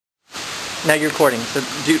Now you're recording, so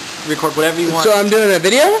record whatever you want. So I'm doing a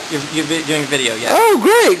video? You're doing a video, yeah. Oh,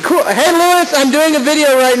 great, cool. Hey, Louis, I'm doing a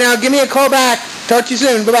video right now. Give me a call back. Talk to you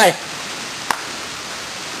soon. Bye-bye.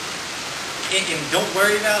 And don't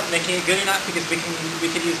worry about making it good or not, because we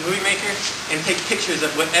can use Movie Maker and take pictures of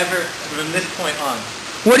whatever from this point on.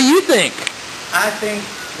 What do you think? I think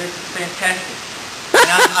this is fantastic. And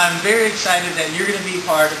I'm very excited that you're going to be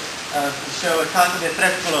part of the show Casa de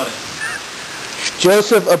Tres Colores.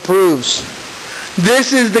 Joseph approves.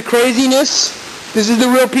 This is the craziness. This is the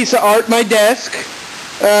real piece of art, my desk.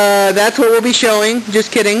 That's what we'll be showing.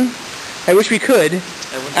 Just kidding. I wish we could.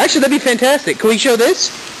 Actually, that'd be fantastic. Can we show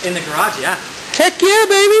this? In the garage, yeah. Heck yeah,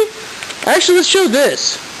 baby. Actually, let's show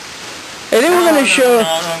this. And then we're going to show...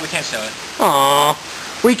 No, we can't show it.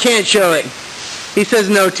 Aw, we can't show it. He says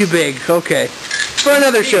no, too big. Okay. For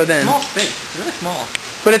another show then. Small space. It's really small.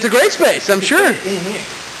 But it's a great space, I'm sure. In here.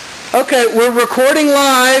 Okay, we're recording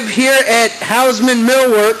live here at Hausmann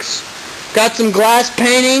Millworks. Got some glass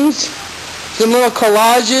paintings, some little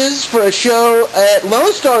collages for a show at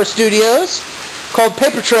Lone Star Studios called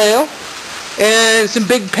Paper Trail, and some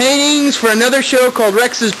big paintings for another show called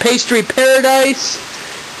Rex's Pastry Paradise,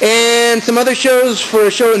 and some other shows for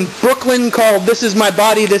a show in Brooklyn called This Is My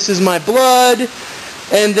Body, This Is My Blood,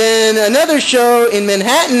 and then another show in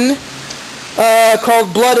Manhattan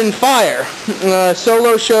called Blood and Fire.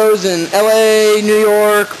 Solo shows in LA, New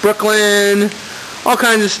York, Brooklyn, all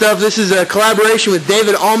kinds of stuff. This is a collaboration with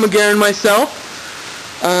David Almendariz and myself,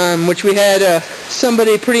 which we had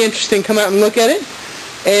somebody pretty interesting come out and look at it.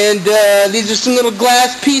 And these are some little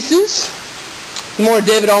glass pieces. More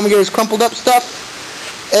David Almendariz's crumpled up stuff.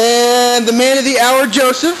 And the man of the hour,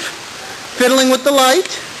 Joseph, fiddling with the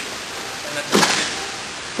light.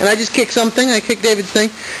 And I just kicked something. I kicked David's thing.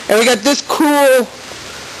 And we got this cool,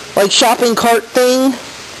 like, shopping cart thing.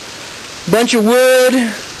 Bunch of wood.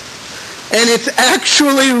 And it's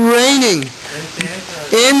actually raining.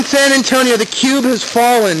 In San Antonio. The cube has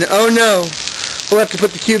fallen. Oh no. We'll have to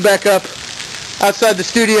put the cube back up outside the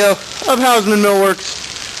studio of Hausmann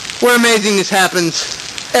Millworks, where amazingness happens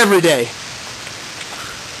every day.